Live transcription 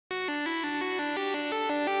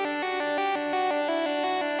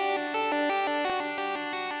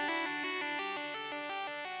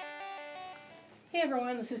Hey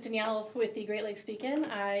everyone, this is Danielle with the Great Lakes Beacon.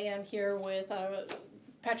 I am here with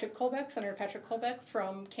Patrick Colbeck, Senator Patrick Colbeck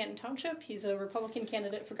from Canton Township. He's a Republican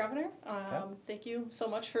candidate for governor. Thank you so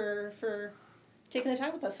much for taking the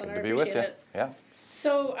time with us, Senator. Good to be with you. Yeah.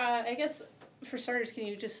 So I guess for starters, can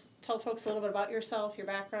you just tell folks a little bit about yourself, your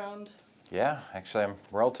background? Yeah, actually I'm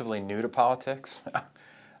relatively new to politics.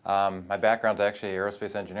 My background's actually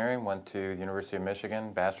aerospace engineering. Went to the University of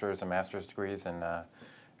Michigan, bachelor's and master's degrees in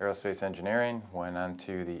aerospace engineering. Went on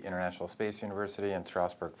to the International Space University in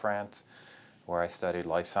Strasbourg, France, where I studied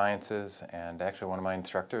life sciences, and actually one of my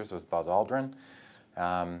instructors was Buzz Aldrin.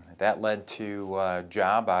 That led to a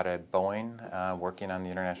job out at Boeing, working on the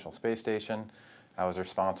International Space Station. I was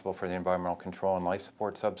responsible for the environmental control and life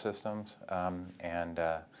support subsystems, and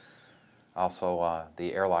also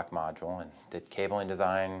the airlock module, and did cabling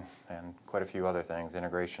design and quite a few other things,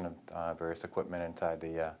 integration of various equipment inside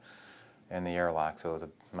the in the airlock. So it was a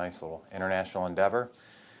nice little international endeavor.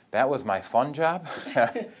 That was my fun job.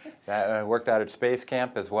 I worked out at Space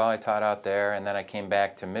Camp as well. I taught out there, and then I came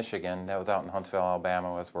back to Michigan. That was out in Huntsville,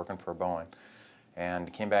 Alabama. I was working for Boeing,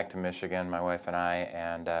 and came back to Michigan, my wife and I,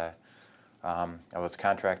 and I was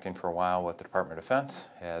contracting for a while with the Department of Defense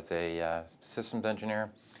as a systems engineer.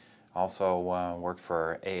 Also worked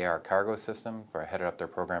for AAR Cargo System, where I headed up their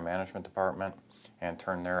program management department and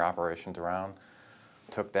turned their operations around.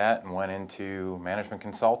 Took that and went into management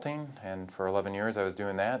consulting, and for 11 years I was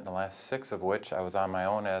doing that, the last 6 of which I was on my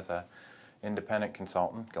own as an independent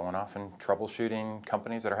consultant, going off and troubleshooting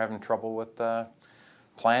companies that are having trouble with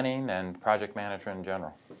planning and project management in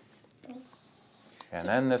general. And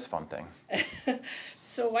then this fun thing.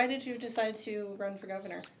 So why did you decide to run for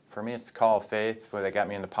governor? For me, it's a call of faith where they got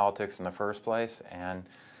me into politics in the first place, and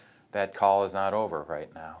that call is not over right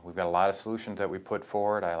now. We've got a lot of solutions that we put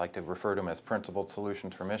forward. I like to refer to them as principled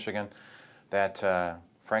solutions for Michigan that,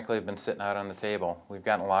 frankly, have been sitting out on the table. We've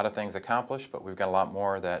gotten a lot of things accomplished, but we've got a lot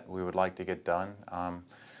more that we would like to get done,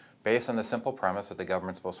 based on the simple premise that the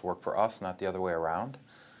government's supposed to work for us, not the other way around.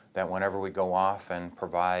 That whenever we go off and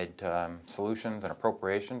provide solutions and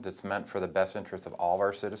appropriations, it's meant for the best interest of all of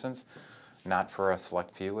our citizens, not for a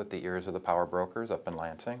select few at the ears of the power brokers up in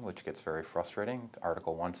Lansing, which gets very frustrating.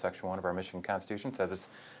 Article 1, Section 1 of our Michigan Constitution says it's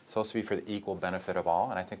supposed to be for the equal benefit of all,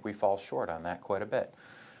 and I think we fall short on that quite a bit.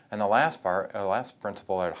 And the last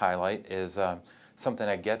principle I'd highlight is something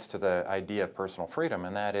that gets to the idea of personal freedom,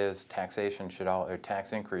 and that is taxation should all, or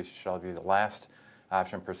tax increase should all be the last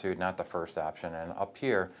option pursued, not the first option. And up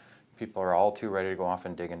here, people are all too ready to go off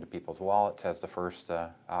and dig into people's wallets as the first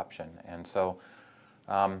option. And so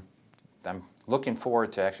I'm looking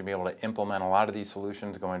forward to actually be able to implement a lot of these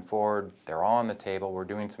solutions going forward. They're all on the table. We're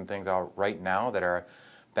doing some things right now that are a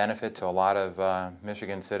benefit to a lot of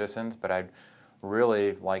Michigan citizens, but I'd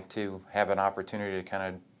really like to have an opportunity to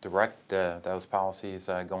kind of direct those policies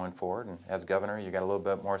going forward. And as governor, you got a little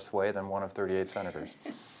bit more sway than one of 38 senators.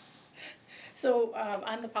 So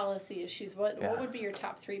on the policy issues, what would be your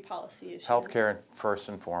top 3 policy issues? Healthcare first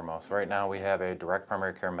and foremost. Right now we have a direct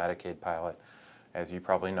primary care Medicaid pilot. As you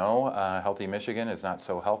probably know, Healthy Michigan is not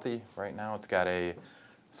so healthy right now. It's got a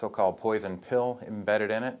so-called poison pill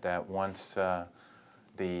embedded in it that once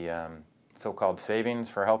the so-called savings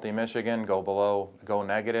for Healthy Michigan go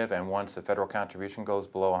negative, and once the federal contribution goes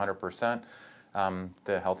below 100%,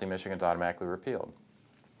 the Healthy Michigan is automatically repealed.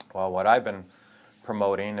 Well, what I've been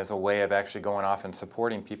promoting is a way of actually going off and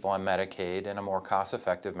supporting people on Medicaid in a more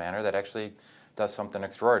cost-effective manner that actually does something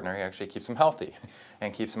extraordinary. It actually keeps them healthy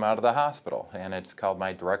and keeps them out of the hospital. And it's called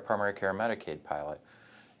my Direct Primary Care Medicaid pilot.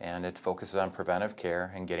 And it focuses on preventive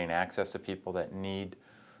care and getting access to people that need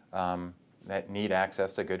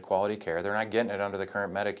access to good quality care. They're not getting it under the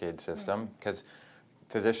current Medicaid system because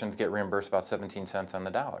physicians get reimbursed about 17 cents on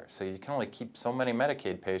the dollar. So you can only keep so many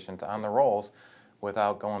Medicaid patients on the rolls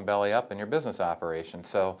without going belly up in your business operation.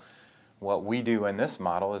 So what we do in this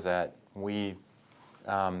model is that we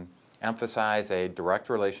emphasize a direct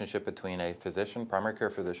relationship between a physician, primary care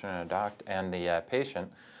physician, and a doctor and the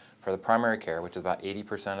patient for the primary care, which is about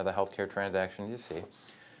 80% of the healthcare transactions you see.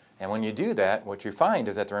 And when you do that, what you find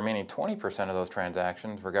is that the remaining 20% of those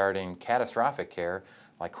transactions regarding catastrophic care,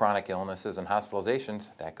 like chronic illnesses and hospitalizations,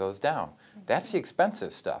 that goes down. That's the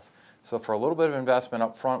expensive stuff. So for a little bit of investment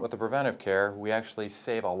up front with the preventive care, we actually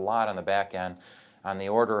save a lot on the back end, on the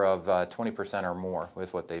order of 20% or more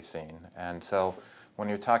with what they've seen. And so when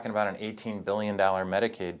you're talking about an $18 billion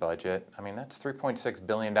Medicaid budget, I mean, that's $3.6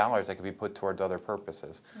 billion that could be put towards other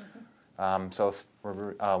purposes. So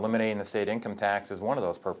eliminating the state income tax is one of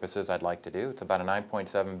those purposes I'd like to do. It's about a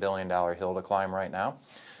 $9.7 billion hill to climb right now.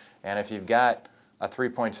 And if you've got a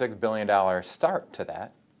 $3.6 billion start to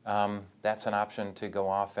that, that's an option to go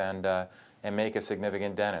off and and make a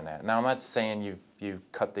significant dent in that. Now, I'm not saying you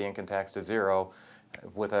cut the income tax to zero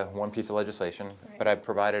with one piece of legislation, right. but I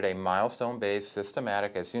provided a milestone-based,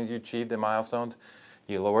 systematic. As soon as you achieve the milestones,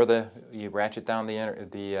 you ratchet down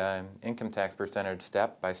the income tax percentage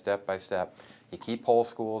step by step by step. You keep whole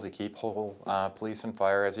schools, you keep whole police and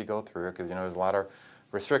fire as you go through it, because there's a lot of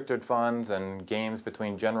restricted funds and games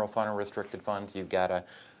between general fund and restricted funds. You've got to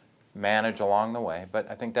manage along the way. But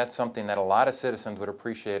I think that's something that a lot of citizens would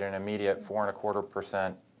appreciate, an immediate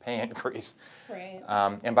 4.25% pay increase. Right.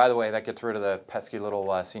 And by the way, that gets rid of the pesky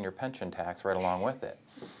little senior pension tax right along with it.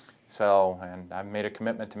 So, and I've made a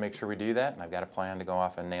commitment to make sure we do that, and I've got a plan to go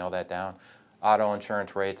off and nail that down. Auto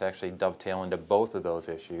insurance rates actually dovetail into both of those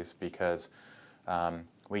issues, because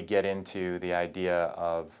we get into the idea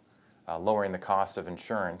of lowering the cost of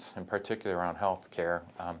insurance, in particular around health care.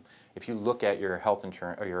 If you look at your health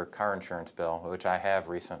insurance or your car insurance bill, which I have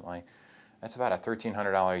recently, that's about a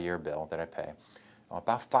 $1,300 a year bill that I pay. Well,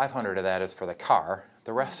 about $500 of that is for the car.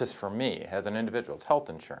 The rest is for me as an individual. It's health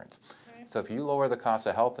insurance. Right. So if you lower the cost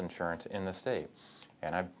of health insurance in the state,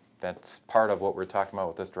 and that's part of what we're talking about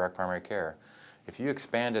with this direct primary care, if you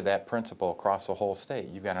expanded that principle across the whole state,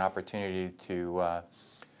 you've got an opportunity to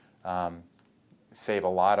save a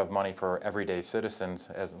lot of money for everyday citizens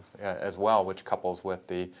as well, which couples with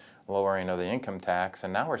the lowering of the income tax.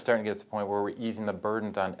 And now we're starting to get to the point where we're easing the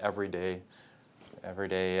burdens on everyday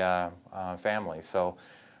families. So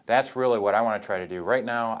that's really what I want to try to do. Right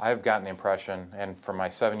now, I've gotten the impression, and from my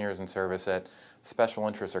 7 years in service, that special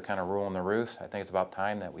interests are kind of ruling the roost. I think it's about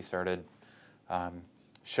time that we started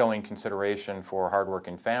showing consideration for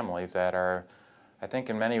hardworking families that are, I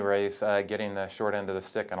think in many ways, getting the short end of the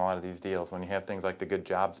stick on a lot of these deals. When you have things like the Good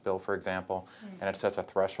Jobs Bill, for example, and it sets a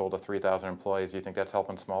threshold of 3,000 employees, do you think that's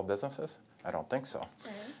helping small businesses? I don't think so.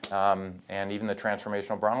 And even the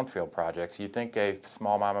transformational brownfield projects, you think a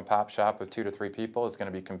small mom and pop shop of 2 to 3 people is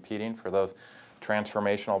going to be competing for those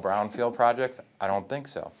transformational brownfield projects? I don't think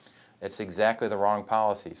so. It's exactly the wrong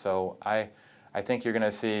policy. So I think you're going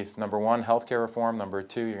to see, number one, healthcare reform. Number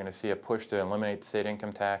two, you're going to see a push to eliminate the state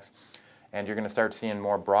income tax. And you're going to start seeing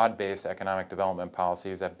more broad-based economic development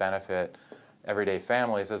policies that benefit everyday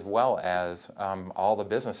families as well as all the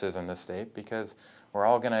businesses in this state, because we're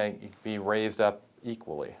all going to be raised up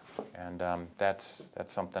equally. And that's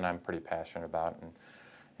something I'm pretty passionate about. And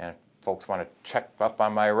if folks want to check up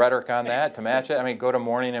on my rhetoric on that to match it, I mean, go to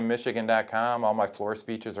morninginmichigan.com. All my floor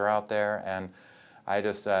speeches are out there. And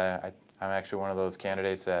I'm actually one of those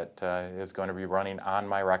candidates that is going to be running on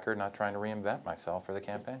my record, not trying to reinvent myself for the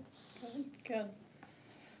campaign. Good.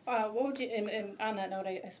 What would you, and on that note,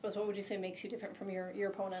 I suppose, what would you say makes you different from your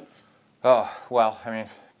opponents? Oh, well, I mean,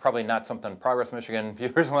 probably not something Progress Michigan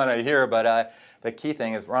viewers want to hear, but the key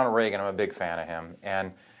thing is Ronald Reagan. I'm a big fan of him,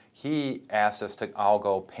 and he asked us to all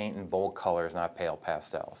go paint in bold colors, not pale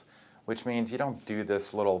pastels, which means you don't do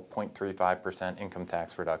this little 0.35% income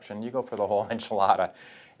tax reduction. You go for the whole enchilada,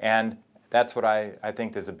 and that's what I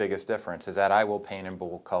think is the biggest difference, is that I will paint in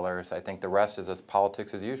bold colors. I think the rest is just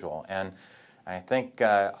politics as usual. And I think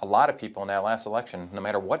a lot of people in that last election, no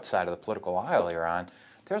matter what side of the political aisle you're on,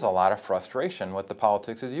 there's a lot of frustration with the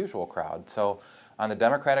politics as usual crowd. So on the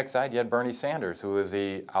Democratic side, you had Bernie Sanders, who was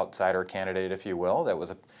the outsider candidate, if you will, that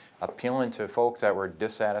was appealing to folks that were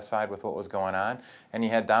dissatisfied with what was going on. And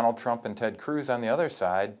you had Donald Trump and Ted Cruz on the other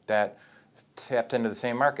side that tapped into the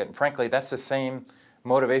same market. And frankly, that's the same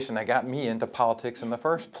motivation that got me into politics in the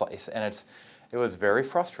first place, and it was very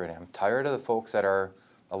frustrating. I'm tired of the folks that are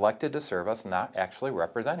elected to serve us not actually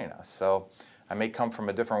representing us. So I may come from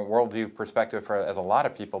a different worldview perspective as a lot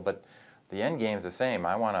of people, but the end game is the same.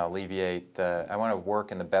 I want to alleviate, I want to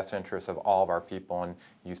work in the best interest of all of our people and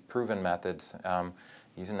use proven methods,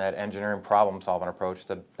 using that engineering problem-solving approach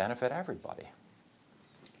to benefit everybody.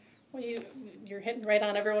 Well, you're hitting right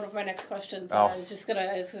on every one of my next questions. Oh. I was just gonna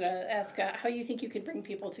ask how you think you could bring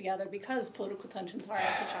people together, because political tensions are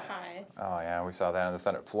at such a high. Oh yeah, we saw that on the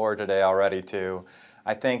Senate floor today already too.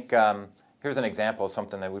 I think here's an example of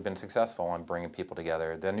something that we've been successful in bringing people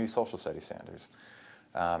together: the new social studies standards.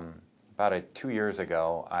 About 2 years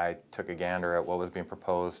ago, I took a gander at what was being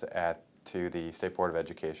proposed to the State Board of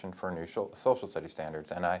Education for new social studies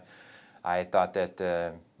standards, and I thought that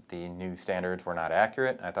the new standards were not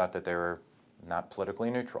accurate. I thought that they were not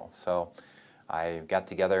politically neutral. So I got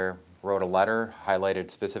together, wrote a letter,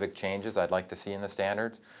 highlighted specific changes I'd like to see in the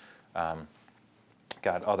standards,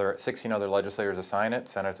 got 16 other legislators to sign it,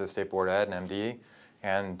 sent it to the State Board of Ed and MDE,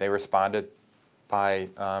 and they responded by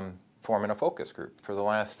forming a focus group. For the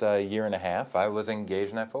last year and a half, I was engaged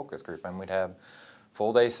in that focus group, and we'd have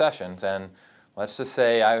full-day sessions. And let's just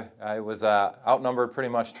say I was outnumbered pretty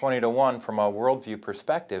much 20 to 1 from a worldview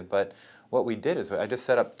perspective, but what we did is I just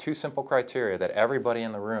set up 2 simple criteria that everybody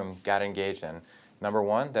in the room got engaged in. Number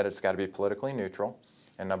 1, that it's got to be politically neutral,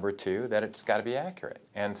 and number 2, that it's got to be accurate.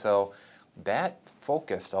 And so that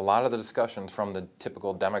focused a lot of the discussions from the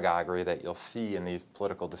typical demagoguery that you'll see in these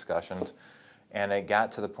political discussions, and it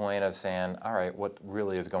got to the point of saying, all right, what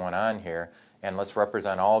really is going on here, and let's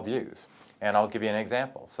represent all views. And I'll give you an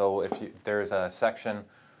example. So if there's a section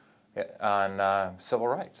on civil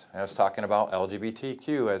rights, and I was talking about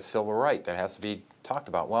LGBTQ as civil right that has to be talked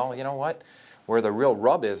about. Well, you know what? Where the real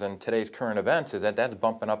rub is in today's current events is that that's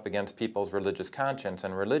bumping up against people's religious conscience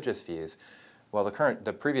and religious views. Well,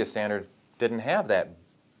 the previous standard didn't have that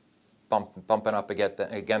bumping up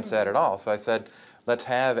against that at all. So I said, let's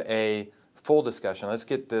have a full discussion. Let's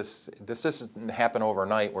get this doesn't happen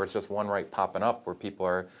overnight where it's just one right popping up where people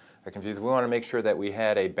are confused. We want to make sure that we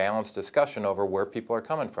had a balanced discussion over where people are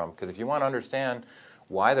coming from. Because if you want to understand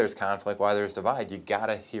why there's conflict, why there's divide, you got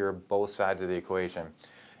to hear both sides of the equation.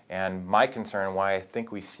 And my concern, why I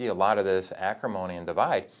think we see a lot of this acrimony and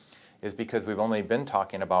divide, is because we've only been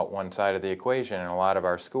talking about one side of the equation in a lot of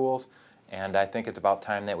our schools, and I think it's about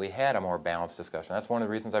time that we had a more balanced discussion. That's one of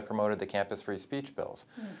the reasons I promoted the campus free speech bills.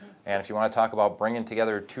 And if you want to talk about bringing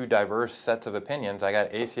together 2 diverse sets of opinions, I got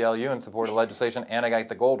ACLU in support of legislation, and I got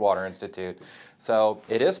the Goldwater Institute. So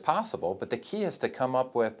it is possible, but the key is to come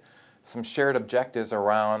up with some shared objectives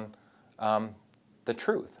around the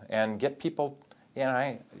truth and get people.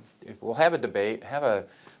 We'll have a debate,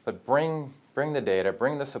 but bring the data,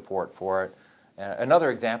 bring the support for it. Another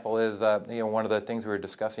example is, one of the things we were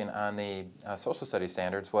discussing on the social studies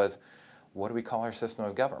standards was, what do we call our system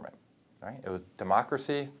of government? Right? It was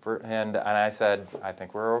democracy, and I said, I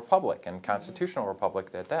think we're a republic, and constitutional republic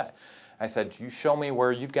at that. I said, you show me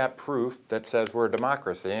where you've got proof that says we're a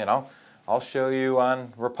democracy, and I'll show you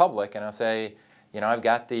on republic, and I'll say, I've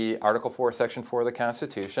got the Article 4, Section 4 of the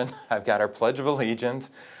Constitution. I've got our Pledge of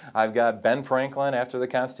Allegiance. I've got Ben Franklin after the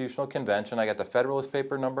Constitutional Convention. I got the Federalist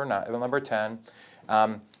Paper number 10.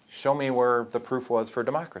 Show me where the proof was for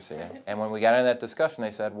democracy. And when we got into that discussion,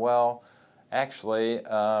 they said, well, actually,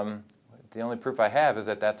 the only proof I have is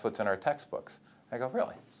that that's what's in our textbooks. I go,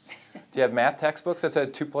 really? Do you have math textbooks that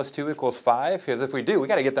said 2 + 2 = 5? Because if we do, we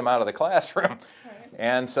got to get them out of the classroom.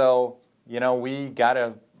 And so, we got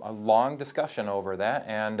a long discussion over that,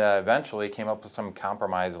 and eventually came up with some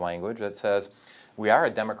compromise language that says we are a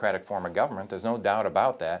democratic form of government. There's no doubt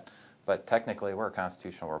about that, but technically we're a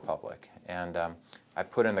constitutional republic. And I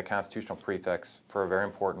put in the constitutional prefix for a very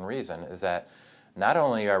important reason, is that not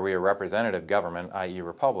only are we a representative government, i.e.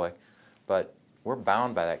 republic, but we're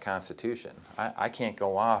bound by that Constitution. I can't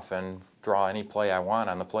go off and draw any play I want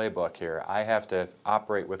on the playbook here. I have to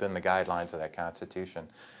operate within the guidelines of that Constitution.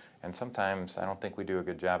 And sometimes I don't think we do a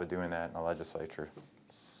good job of doing that in the legislature.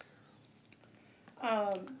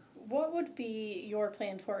 What would be your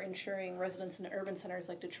plan for ensuring residents in urban centers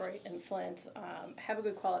like Detroit and Flint have a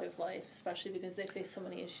good quality of life, especially because they face so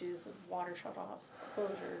many issues of water shutoffs,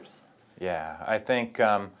 closures? Yeah, I think,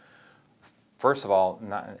 first of all,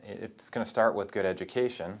 it's going to start with good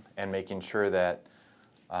education and making sure that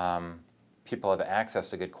people have access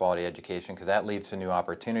to good quality education, because that leads to new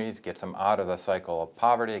opportunities, gets them out of the cycle of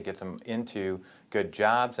poverty, it gets them into good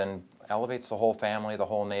jobs, and elevates the whole family, the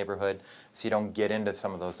whole neighborhood, so you don't get into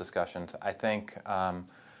some of those discussions. I think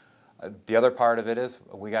the other part of it is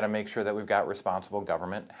we got to make sure that we've got responsible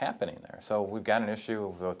government happening there. So we've got an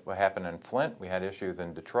issue with what happened in Flint, we had issues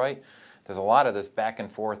in Detroit. There's a lot of this back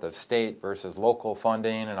and forth of state versus local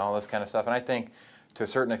funding and all this kind of stuff, and I think to a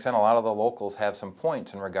certain extent, a lot of the locals have some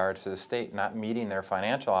points in regards to the state not meeting their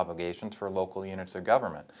financial obligations for local units of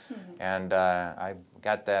government. And I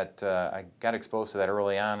got exposed to that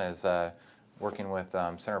early on as working with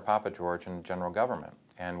Senator Papa George in general government.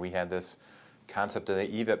 And we had this concept of the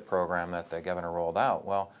EVIP program that the governor rolled out.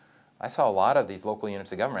 Well, I saw a lot of these local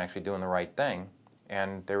units of government actually doing the right thing,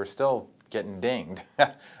 and they were still getting dinged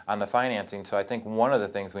on the financing. So I think one of the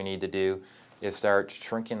things we need to do is start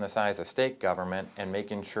shrinking the size of state government and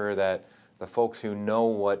making sure that the folks who know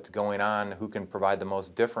what's going on, who can provide the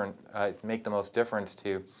most make the most difference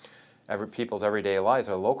to people's everyday lives,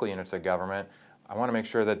 or local units of government, I want to make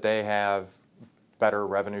sure that they have better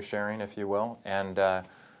revenue sharing, if you will. And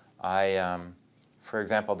for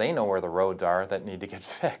example, they know where the roads are that need to get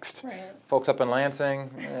fixed. Right. Folks up in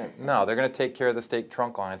Lansing, no, they're going to take care of the state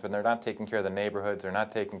trunk lines, but they're not taking care of the neighborhoods, they're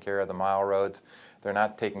not taking care of the mile roads, they're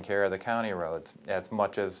not taking care of the county roads as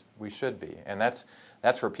much as we should be. And that's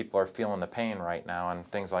where people are feeling the pain right now on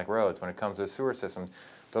things like roads. When it comes to sewer systems,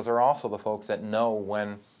 those are also the folks that know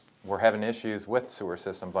when we're having issues with sewer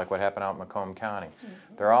systems, like what happened out in Macomb County.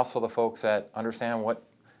 They're also the folks that understand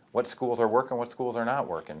what schools are working, what schools are not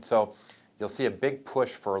working. So you'll see a big push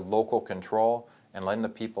for local control and letting the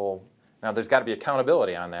people. Now, there's got to be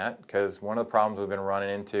accountability on that, because one of the problems we've been running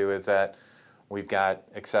into is that we've got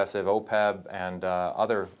excessive OPEB and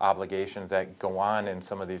other obligations that go on in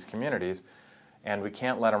some of these communities, and we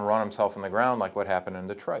can't let them run themselves in the ground like what happened in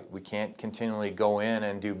Detroit. We can't continually go in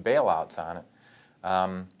and do bailouts on it.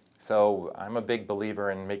 So I'm a big believer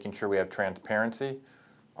in making sure we have transparency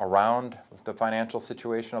around the financial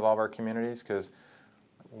situation of all of our communities, because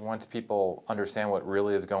once people understand what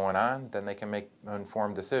really is going on, then they can make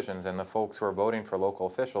informed decisions, and the folks who are voting for local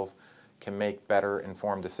officials can make better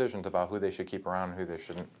informed decisions about who they should keep around and who they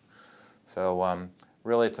shouldn't. So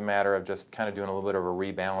really it's a matter of just kind of doing a little bit of a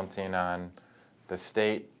rebalancing on the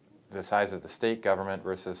state, the size of the state government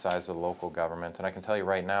versus the size of the local government. And I can tell you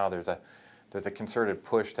right now there's a concerted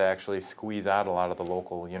push to actually squeeze out a lot of the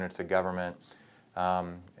local units of government. I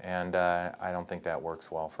don't think that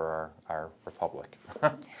works well for our republic.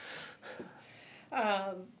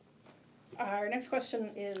 Our next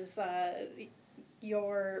question is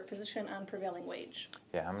your position on prevailing wage.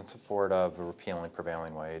 Yeah, I'm in support of repealing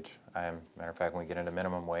prevailing wage. Matter of fact, when we get into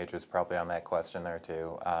minimum wage, it's probably on that question there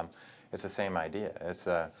too. It's the same idea. It's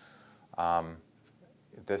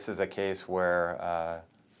this is a case where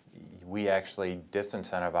we actually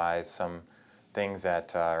disincentivize some things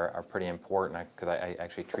that are pretty important, because I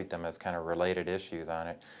actually treat them as kind of related issues on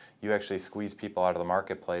it. You actually squeeze people out of the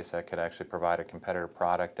marketplace that could actually provide a competitive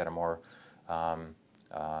product at a more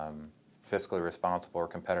fiscally responsible or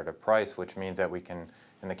competitive price, which means that we can,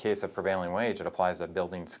 in the case of prevailing wage, it applies to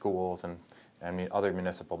building schools and other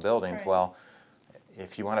municipal buildings. Right. Well,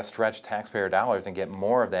 if you want to stretch taxpayer dollars and get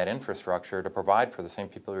more of that infrastructure to provide for the same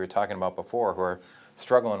people we were talking about before who are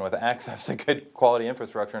struggling with access to good quality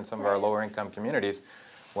infrastructure in some of our lower income communities,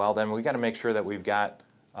 well then we've got to make sure that we've got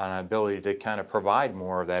an ability to kind of provide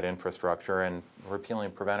more of that infrastructure, and repealing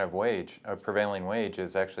prevailing wage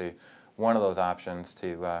is actually one of those options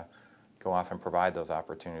to go off and provide those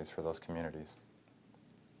opportunities for those communities.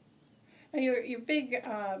 Now you're big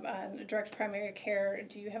on direct primary care.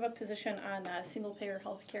 Do you have a position on single-payer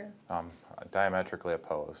health care? Diametrically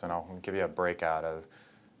opposed, and I'll give you a breakout of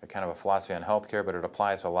a kind of a philosophy on healthcare, but it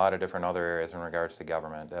applies to a lot of different other areas in regards to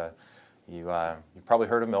government. You've probably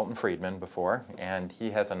heard of Milton Friedman before, and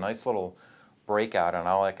he has a nice little breakout on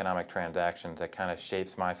all economic transactions that kind of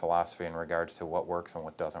shapes my philosophy in regards to what works and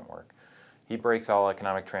what doesn't work. He breaks all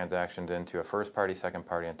economic transactions into a first party, second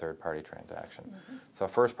party, and third party transaction. Mm-hmm. So a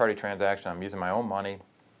first party transaction, I'm using my own money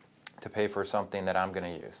to pay for something that I'm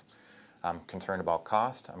going to use. I'm concerned about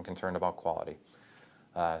cost, I'm concerned about quality.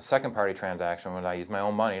 Second party transaction, when I use my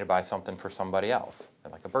own money to buy something for somebody else,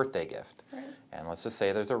 like a birthday gift. Right. And let's just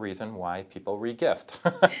say there's a reason why people re-gift.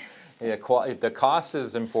 The cost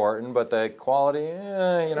is important, but the quality,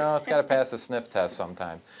 it's got to pass the sniff test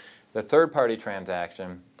sometime. The third party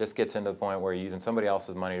transaction, this gets into the point where you're using somebody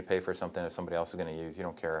else's money to pay for something that somebody else is going to use. You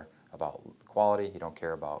don't care about quality, you don't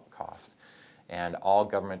care about cost. And all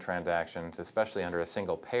government transactions, especially under a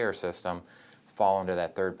single payer system, fall into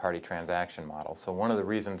that third party transaction model. So one of the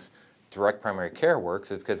reasons direct primary care works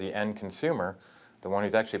is because the end consumer, the one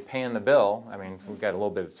who's actually paying the bill, I mean, we've got a little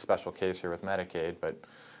bit of special case here with Medicaid, but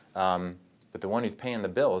the one who's paying the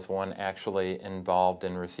bill is the one actually involved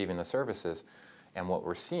in receiving the services. And what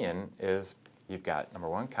we're seeing is you've got, number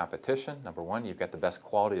one, competition. Number one, you've got the best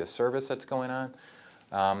quality of service that's going on,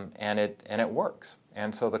 and it works.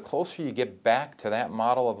 And so the closer you get back to that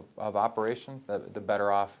model of operation, the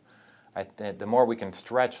better off. The more we can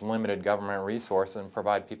stretch limited government resources and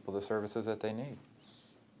provide people the services that they need.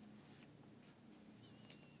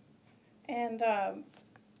 And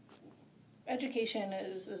education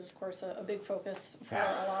is of course, a big focus for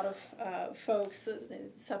a lot of folks. They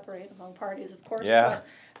separate among parties, of course. Yeah.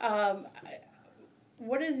 But,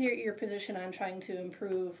 what is your position on trying to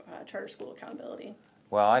improve charter school accountability?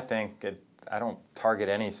 Well, I think I don't target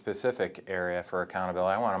any specific area for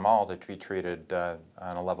accountability. I want them all to be treated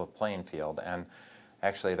on a level playing field. And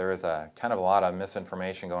actually, there is a kind of a lot of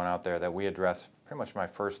misinformation going out there that we addressed pretty much my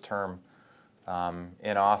first term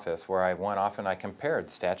in office, where I went off and I compared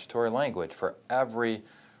statutory language for every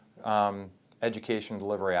education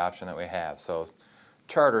delivery option that we have. So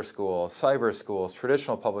charter schools, cyber schools,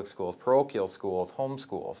 traditional public schools, parochial schools, home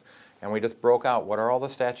schools. And we just broke out what are all the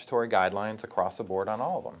statutory guidelines across the board on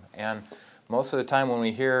all of them. And most of the time when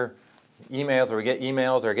we hear emails, or we get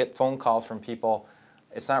emails or get phone calls from people,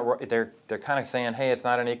 it's not, they're kind of saying, hey, it's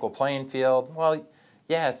not an equal playing field. Well,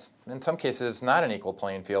 yeah, in some cases it's not an equal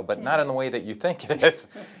playing field, but not in the way that you think it is.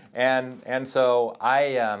 And so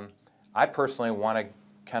I personally want to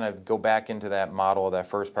kind of go back into that model of that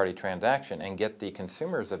first party transaction and get the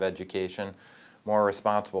consumers of education more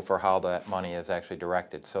responsible for how that money is actually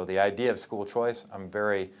directed. So the idea of school choice, I'm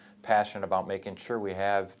very passionate about making sure we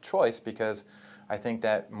have choice, because I think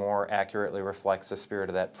that more accurately reflects the spirit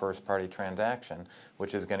of that first party transaction,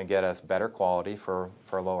 which is going to get us better quality for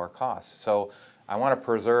lower costs. So I want to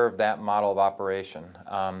preserve that model of operation.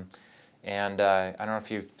 I don't know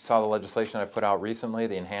if you saw the legislation I put out recently,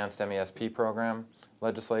 the enhanced MESP program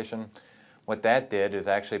legislation. What that did is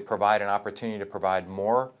actually provide an opportunity to provide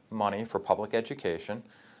more money for public education.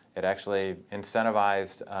 It actually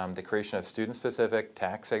incentivized the creation of student-specific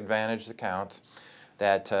tax-advantaged accounts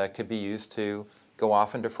that could be used to go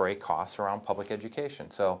off and defray costs around public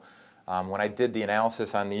education. So when I did the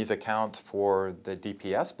analysis on these accounts for the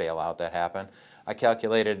DPS bailout that happened, I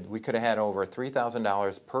calculated we could have had over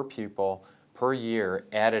 $3,000 per pupil per year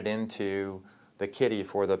added into the kitty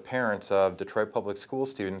for the parents of Detroit Public School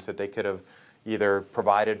students that they could have either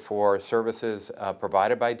provided for services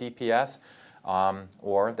provided by DPS,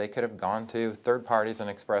 or they could have gone to third parties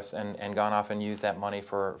and gone off and used that money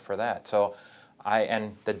for that. So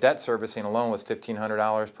and the debt servicing alone was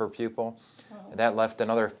 $1,500 per pupil. Wow. That left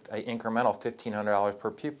another incremental $1,500 per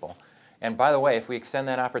pupil. And by the way, if we extend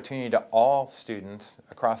that opportunity to all students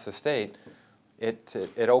across the state, it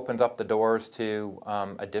opens up the doors to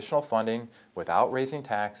additional funding without raising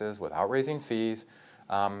taxes, without raising fees,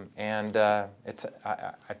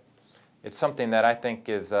 it's something that I think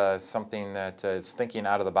is something that is thinking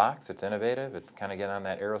out of the box. It's innovative. It's kind of getting on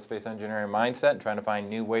that aerospace engineering mindset and trying to find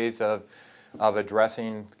new ways of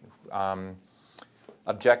addressing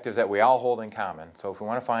objectives that we all hold in common. So if we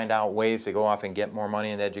want to find out ways to go off and get more money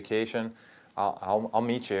into education, I'll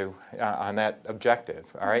meet you on that objective,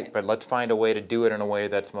 all right? But let's find a way to do it in a way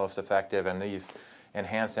that's most effective, and these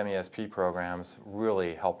enhanced MESP programs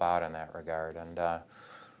really help out in that regard. And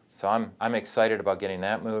so I'm excited about getting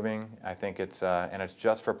that moving. I think it's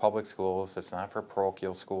just for public schools. It's not for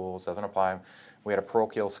parochial schools. Doesn't apply. We had a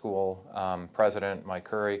parochial school president, Mike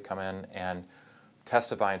Curry, come in and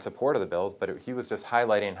testify in support of the bills, but he was just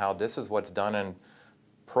highlighting how this is what's done in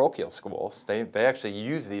parochial schools. They actually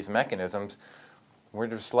use these mechanisms. We're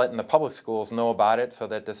just letting the public schools know about it so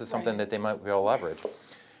that this is something that they might be able to leverage.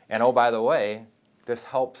 And oh, by the way, this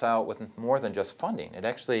helps out with more than just funding. It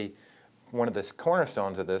actually, one of the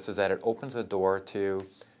cornerstones of this is that it opens the door to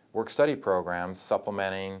work-study programs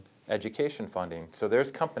supplementing education funding. So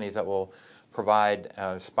there's companies that will provide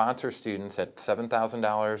sponsor students at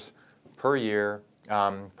 $7,000 per year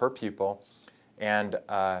per pupil, and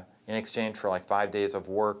in exchange for like 5 days of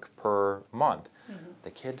work per month. Mm-hmm.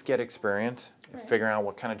 The kids get experience figuring out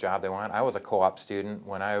what kind of job they want. I was a co-op student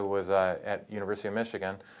when I was at University of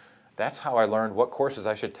Michigan. That's how I learned what courses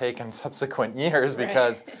I should take in subsequent years,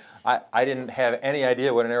 because I didn't have any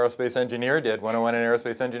idea what an aerospace engineer did when I went in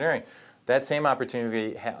aerospace engineering. That same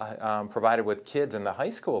opportunity provided with kids in the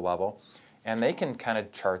high school level, and they can kind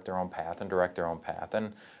of chart their own path and direct their own path.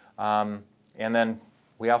 And then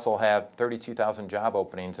we also have 32,000 job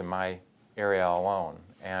openings in my area alone.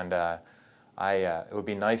 And it would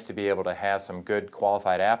be nice to be able to have some good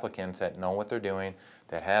qualified applicants that know what they're doing,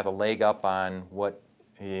 that have a leg up on what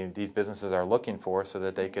these businesses are looking for, so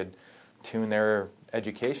that they could tune their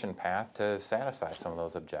education path to satisfy some of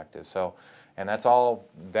those objectives. So, and that's all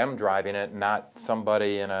them driving it, not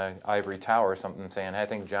somebody in an ivory tower or something saying, hey, I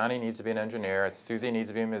think Johnny needs to be an engineer, Susie needs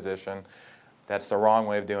to be a musician. That's the wrong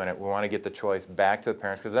way of doing it. We want to get the choice back to the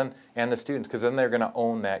parents and the students, because then they're going to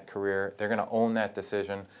own that career, they're going to own that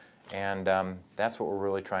decision, and that's what we're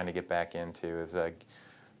really trying to get back into, is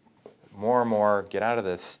more and more get out of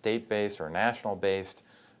the state-based or national-based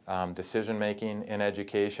decision-making in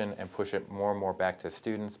education and push it more and more back to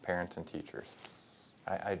students, parents, and teachers.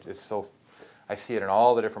 I see it in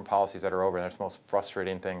all the different policies that are over, and that's the most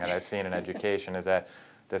frustrating thing that I've seen in education, is that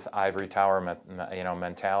this ivory tower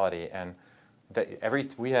mentality. And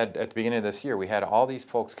we had, at the beginning of this year, we had all these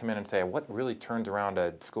folks come in and say, what really turns around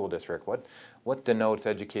a school district? What denotes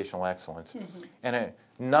educational excellence? Mm-hmm. And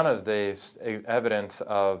none of this evidence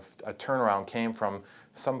of a turnaround came from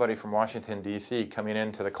somebody from Washington, D.C. coming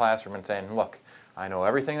into the classroom and saying, look, I know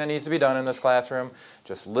everything that needs to be done in this classroom.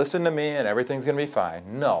 Just listen to me and everything's going to be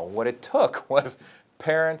fine. No, what it took was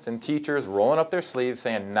parents and teachers rolling up their sleeves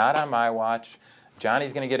saying, not on my watch.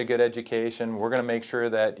 Johnny's going to get a good education. We're going to make sure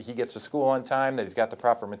that he gets to school on time, that he's got the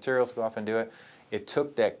proper materials to go off and do it. It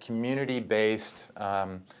took that community-based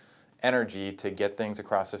energy to get things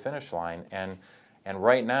across the finish line. And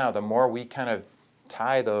right now, the more we kind of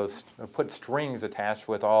tie those, put strings attached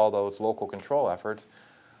with all those local control efforts,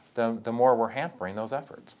 the more we're hampering those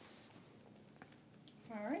efforts.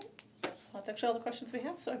 All right. Well, that's actually all the questions we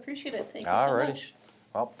have, so I appreciate it. Thank you so much.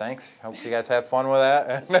 Well, thanks. Hope you guys have fun with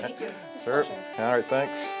that. Thank you. Sure. Pleasure. All right,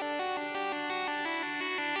 thanks.